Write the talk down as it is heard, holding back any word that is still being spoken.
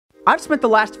I've spent the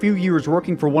last few years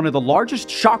working for one of the largest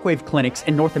Shockwave clinics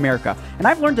in North America, and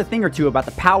I've learned a thing or two about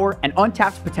the power and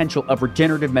untapped potential of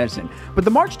regenerative medicine. But the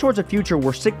march towards a future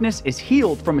where sickness is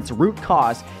healed from its root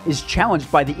cause is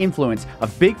challenged by the influence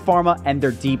of big pharma and their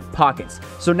deep pockets.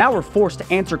 So now we're forced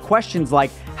to answer questions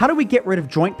like, how do we get rid of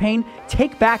joint pain,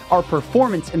 take back our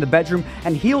performance in the bedroom,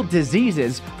 and heal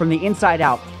diseases from the inside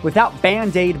out without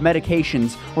band-aid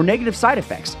medications or negative side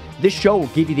effects? This show will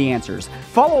give you the answers.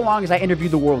 Follow along as I interview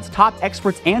the world's top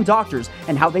experts and doctors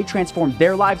and how they transform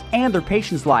their lives and their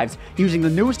patients' lives using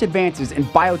the newest advances in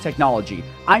biotechnology.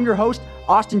 I'm your host,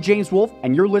 Austin James Wolf,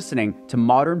 and you're listening to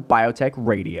Modern Biotech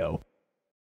Radio.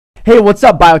 Hey, what's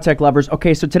up, biotech lovers?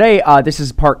 Okay, so today, this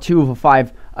is part 2 of a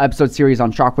 5-episode series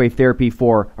on shockwave therapy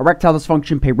for erectile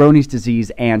dysfunction, Peyronie's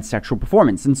disease, and sexual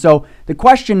performance. And so the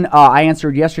question I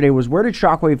answered yesterday was, where did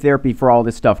shockwave therapy for all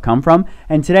this stuff come from?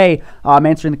 And today, I'm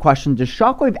answering the question, does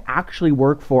shockwave actually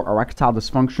work for erectile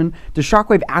dysfunction? Does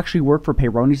shockwave actually work for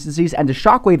Peyronie's disease? And does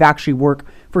shockwave actually work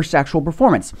for sexual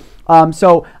performance?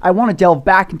 So I want to delve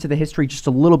back into the history just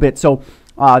a little bit. So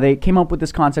they came up with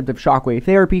this concept of shockwave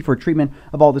therapy for treatment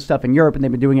of all this stuff in Europe, and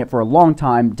they've been doing it for a long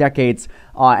time, decades.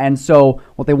 And so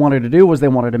what they wanted to do was they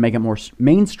wanted to make it more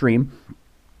mainstream.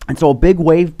 And so a big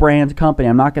wave brand company,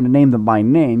 I'm not going to name them by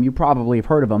name, you probably have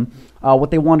heard of them,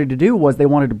 what they wanted to do was they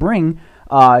wanted to bring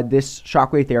this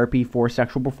shockwave therapy for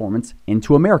sexual performance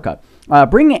into America.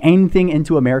 Bringing anything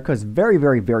into America is very,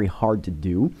 very, very hard to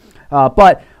do.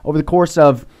 But over the course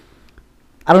of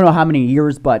I don't know how many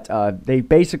years, but they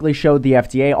basically showed the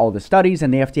FDA all the studies,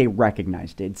 and the FDA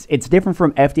recognized it. It's different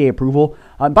from FDA approval.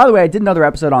 By the way, I did another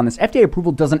episode on this. FDA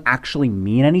approval doesn't actually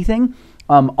mean anything.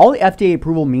 All the FDA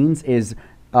approval means is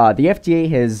the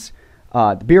FDA has,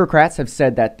 the bureaucrats have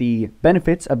said that the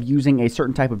benefits of using a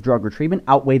certain type of drug or treatment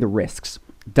outweigh the risks.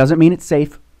 Doesn't mean it's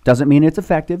safe. Doesn't mean it's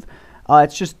effective.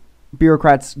 It's just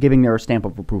bureaucrats giving their stamp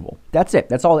of approval. That's it.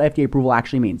 That's all the FDA approval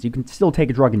actually means. You can still take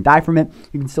a drug and die from it.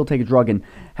 You can still take a drug and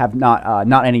have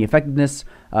not any effectiveness.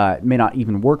 It may not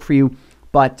even work for you.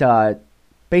 But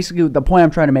basically, the point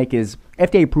I'm trying to make is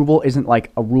FDA approval isn't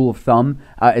like a rule of thumb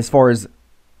as far as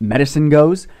medicine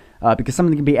goes, because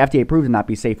something can be FDA approved and not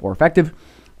be safe or effective.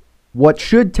 What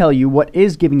should tell you, what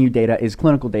is giving you data, is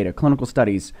clinical data, clinical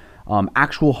studies,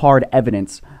 actual hard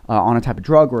evidence on a type of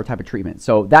drug or a type of treatment.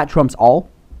 So that trumps all.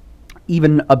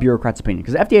 Even a bureaucrat's opinion,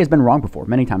 because FDA has been wrong before,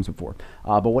 many times before.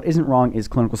 But what isn't wrong is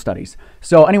clinical studies.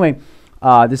 So anyway,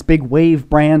 this big wave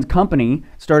brand company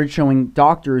started showing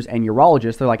doctors and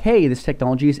urologists, they're like, hey, this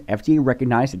technology is FDA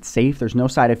recognized, it's safe, there's no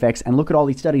side effects, and look at all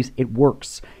these studies, it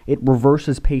works. It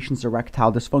reverses patients'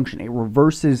 erectile dysfunction. It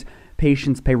reverses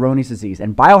patients' Peyronie's disease.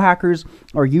 And biohackers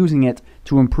are using it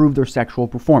to improve their sexual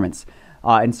performance.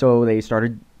 And so they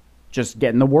started just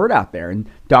getting the word out there. And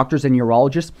doctors and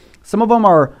urologists, some of them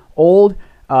are old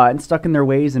and stuck in their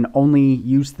ways and only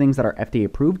use things that are FDA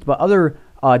approved. But other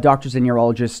doctors and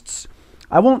urologists,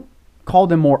 I won't call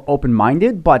them more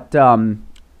open-minded, but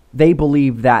they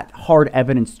believe that hard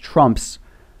evidence trumps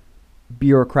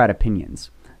bureaucrat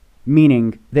opinions.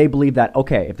 Meaning they believe that,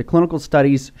 okay, if the clinical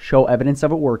studies show evidence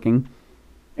of it working,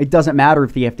 it doesn't matter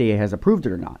if the FDA has approved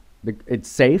it or not. It's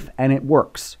safe and it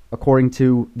works according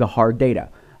to the hard data.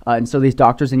 And so these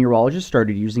doctors and urologists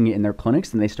started using it in their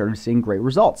clinics, and they started seeing great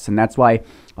results. And that's why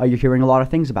you're hearing a lot of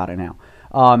things about it now.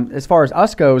 As far as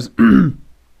us goes,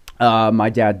 my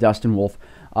dad, Dustin Wolf,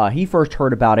 he first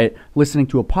heard about it listening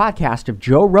to a podcast of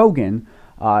Joe Rogan.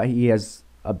 He has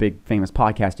a big famous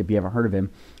podcast if you haven't heard of him.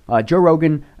 Joe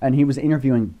Rogan, and he was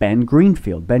interviewing Ben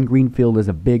Greenfield. Ben Greenfield is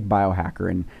a big biohacker,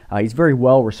 and he's very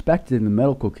well respected in the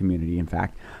medical community, in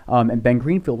fact. And Ben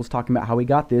Greenfield was talking about how he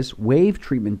got this wave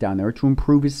treatment down there to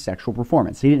improve his sexual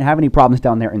performance. He didn't have any problems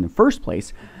down there in the first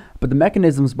place, but the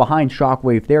mechanisms behind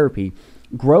shockwave therapy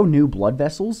grow new blood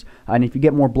vessels, and if you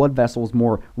get more blood vessels,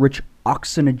 more rich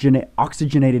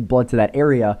oxygenated blood to that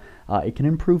area, it can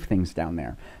improve things down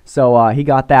there. So he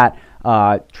got that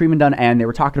treatment done, and they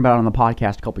were talking about it on the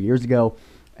podcast a couple years ago,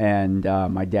 and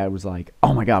my dad was like,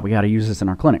 oh my God, we got to use this in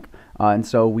our clinic. And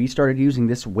so we started using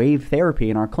this wave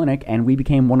therapy in our clinic, and we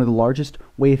became one of the largest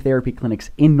wave therapy clinics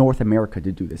in North America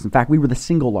to do this. In fact, we were the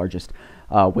single largest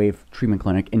wave treatment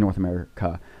clinic in North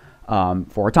America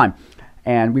for a time.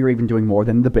 And we were even doing more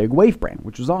than the big wave brand,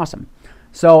 which was awesome.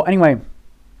 So anyway,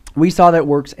 we saw that it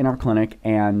works in our clinic,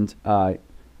 and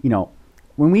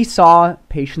when we saw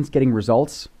patients getting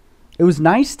results, it was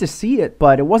nice to see it,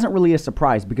 but it wasn't really a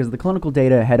surprise because the clinical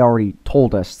data had already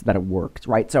told us that it worked,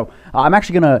 right? So I'm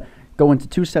actually going to go into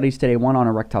 2 studies today, one on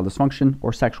erectile dysfunction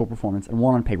or sexual performance, and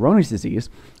one on Peyronie's disease,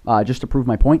 just to prove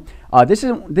my point. This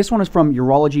one is from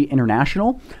Urology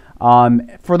International.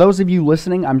 For those of you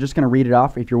listening, I'm just going to read it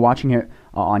off. If you're watching it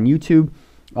on YouTube.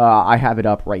 I have it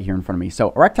up right here in front of me.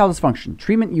 So erectile dysfunction,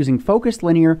 treatment using focused,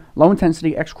 linear,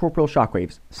 low-intensity extracorporeal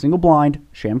shockwaves, single-blind,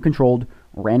 sham-controlled,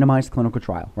 randomized clinical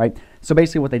trial, right? So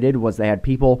basically what they did was they had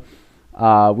people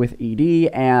with ED,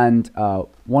 and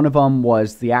one of them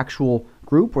was the actual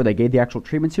group where they gave the actual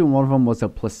treatment to, and one of them was a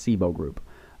placebo group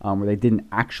where they didn't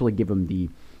actually give them the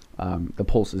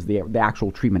pulses, the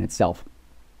actual treatment itself.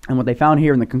 And what they found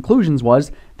here in the conclusions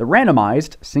was the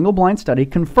randomized single-blind study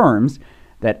confirms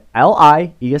that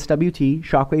LI-ESWT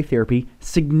shockwave therapy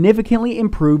significantly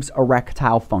improves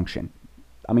erectile function.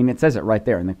 I mean, it says it right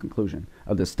there in the conclusion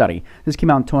of this study. This came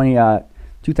out in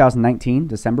 2019,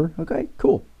 December. Okay,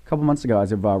 cool. A couple months ago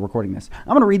as of recording this. I'm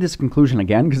going to read this conclusion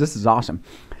again because this is awesome.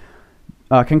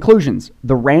 Conclusions.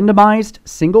 The randomized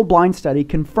single-blind study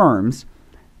confirms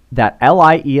that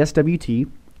LI-ESWT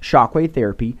shockwave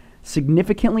therapy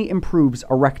significantly improves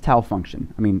erectile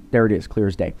function. I mean, there it is, clear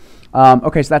as day.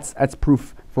 Okay, so that's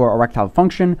proof for erectile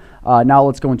function. Now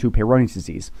let's go into Peyronie's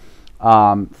disease.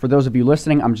 For those of you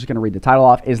listening, I'm just going to read the title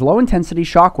off. Is low-intensity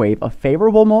shockwave a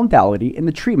favorable modality in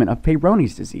the treatment of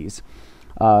Peyronie's disease?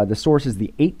 The source is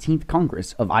the 18th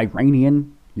Congress of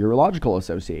Iranian Urological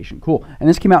Association. Cool. And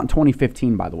this came out in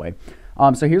 2015, by the way.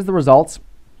 So here's the results.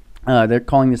 They're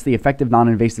calling this the effective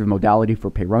non-invasive modality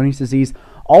for Peyronie's disease.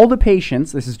 All the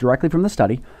patients, this is directly from the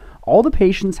study, all the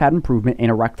patients had improvement in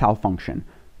erectile function,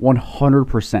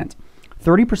 100%.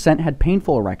 30% had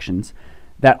painful erections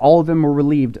that all of them were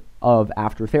relieved of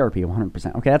after therapy,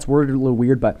 100%. Okay, that's worded a little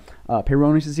weird, but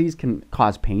Peyronie's disease can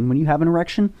cause pain when you have an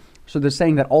erection. So they're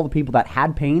saying that all the people that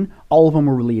had pain, all of them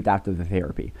were relieved after the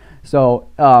therapy. So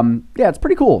yeah, it's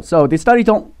pretty cool. So the studies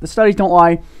don't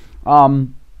lie.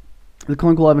 The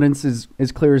clinical evidence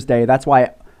is clear as day. That's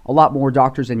why a lot more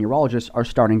doctors and urologists are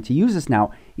starting to use this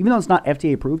now. Even though it's not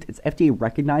FDA approved, it's FDA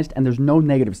recognized, and there's no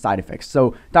negative side effects.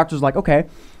 So doctors are like, okay.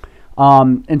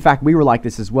 In fact, we were like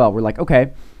this as well. We're like,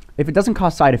 okay, if it doesn't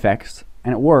cause side effects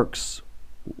and it works,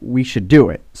 we should do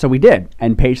it. So we did,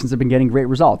 and patients have been getting great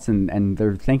results, and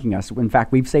they're thanking us. In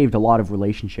fact, we've saved a lot of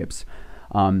relationships.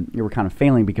 They were kind of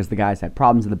failing because the guys had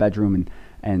problems in the bedroom,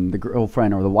 and the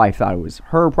girlfriend or the wife thought it was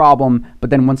her problem.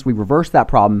 But then once we reversed that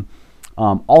problem,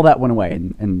 all that went away,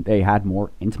 and they had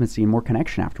more intimacy and more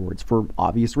connection afterwards for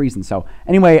obvious reasons. So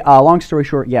anyway, long story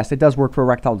short, yes, it does work for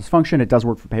erectile dysfunction, it does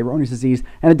work for Peyronie's disease,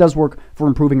 and it does work for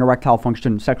improving erectile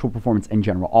function, sexual performance in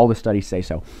general. All the studies say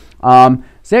so.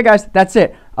 So yeah, guys, that's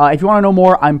it. If you want to know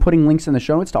more, I'm putting links in the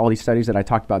show notes to all these studies that I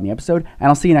talked about in the episode, and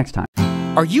I'll see you next time.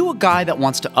 Are you a guy that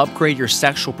wants to upgrade your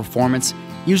sexual performance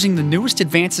using the newest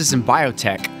advances in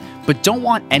biotech, but don't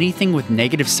want anything with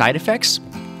negative side effects?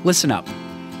 Listen up.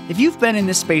 If you've been in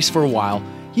this space for a while,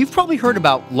 you've probably heard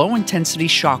about low-intensity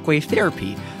shockwave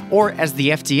therapy, or as the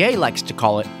FDA likes to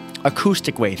call it,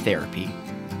 acoustic wave therapy.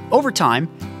 Over time,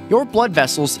 your blood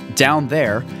vessels down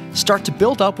there start to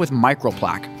build up with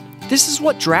microplaque. This is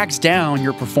what drags down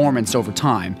your performance over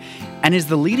time and is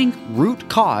the leading root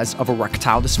cause of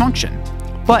erectile dysfunction.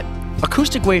 But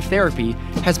acoustic wave therapy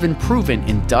has been proven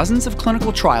in dozens of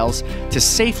clinical trials to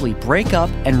safely break up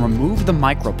and remove the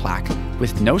microplaque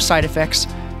with no side effects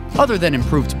other than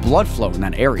improved blood flow in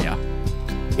that area.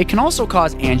 It can also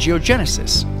cause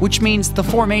angiogenesis, which means the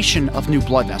formation of new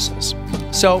blood vessels.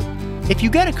 So, if you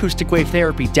get acoustic wave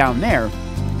therapy down there,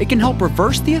 it can help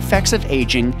reverse the effects of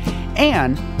aging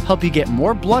and help you get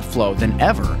more blood flow than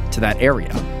ever to that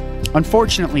area.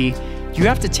 Unfortunately, you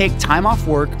have to take time off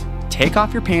work, take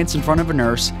off your pants in front of a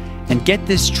nurse, and get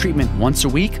this treatment once a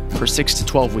week for 6 to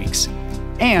 12 weeks.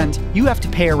 And you have to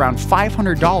pay around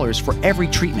 $500 for every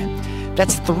treatment.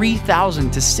 That's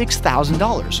 $3,000 to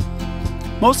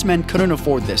 $6,000. Most men couldn't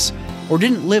afford this, or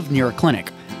didn't live near a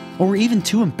clinic, or were even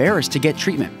too embarrassed to get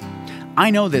treatment.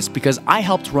 I know this because I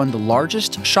helped run the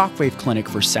largest shockwave clinic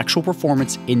for sexual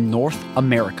performance in North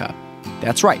America.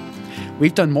 That's right,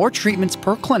 we've done more treatments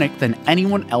per clinic than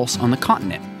anyone else on the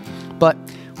continent. But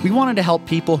we wanted to help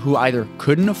people who either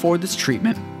couldn't afford this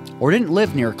treatment or didn't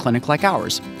live near a clinic like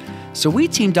ours. So we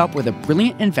teamed up with a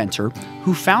brilliant inventor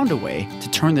who found a way to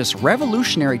turn this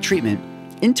revolutionary treatment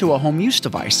into a home use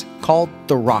device called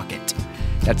the Rocket.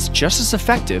 That's just as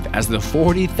effective as the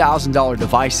 $40,000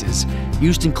 devices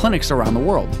used in clinics around the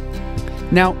world.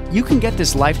 Now, you can get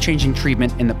this life-changing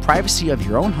treatment in the privacy of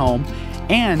your own home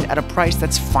and at a price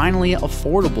that's finally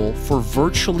affordable for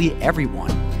virtually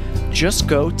everyone. Just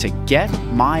go to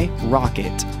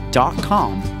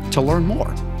getmyrocket.com to learn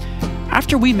more.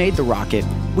 After we made the Rocket,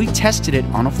 we tested it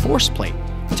on a force plate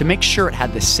to make sure it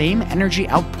had the same energy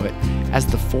output as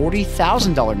the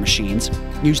 $40,000 machines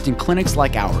used in clinics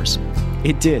like ours.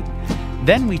 It did.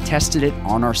 Then we tested it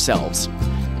on ourselves.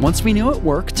 Once we knew it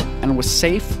worked and was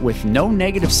safe with no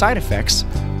negative side effects,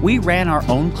 we ran our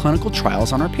own clinical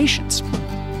trials on our patients.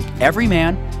 Every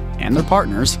man and their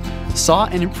partners saw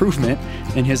an improvement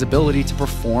in his ability to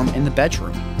perform in the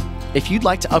bedroom. If you'd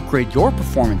like to upgrade your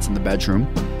performance in the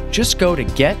bedroom, just go to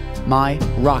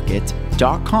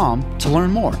getmyrocket.com to learn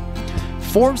more.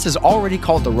 Forbes has already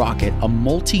called the Rocket a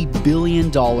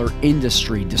multi-billion-dollar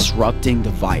industry disrupting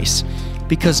device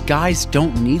because guys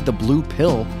don't need the blue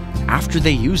pill after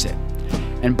they use it.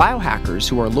 And biohackers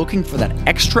who are looking for that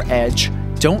extra edge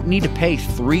don't need to pay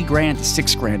 $3,000 to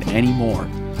 $6,000 anymore.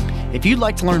 If you'd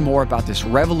like to learn more about this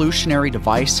revolutionary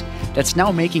device that's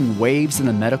now making waves in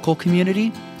the medical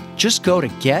community, just go to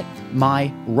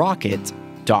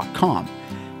getmyrocket.com.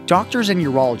 Doctors and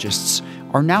urologists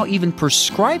are now even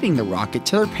prescribing the Rocket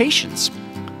to their patients.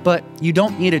 But you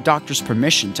don't need a doctor's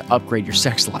permission to upgrade your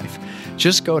sex life.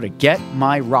 Just go to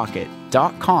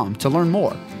getmyrocket.com to learn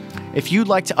more. If you'd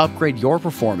like to upgrade your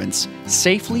performance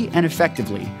safely and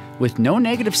effectively with no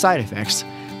negative side effects,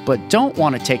 but don't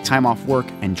want to take time off work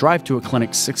and drive to a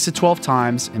clinic 6 to 12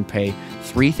 times and pay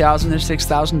 $3,000 to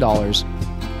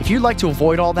 $6,000, if you'd like to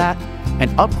avoid all that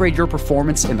and upgrade your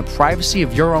performance in the privacy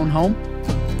of your own home,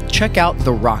 check out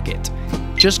the Rocket.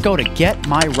 Just go to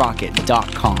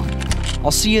getmyrocket.com.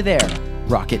 I'll see you there,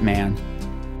 Rocket Man.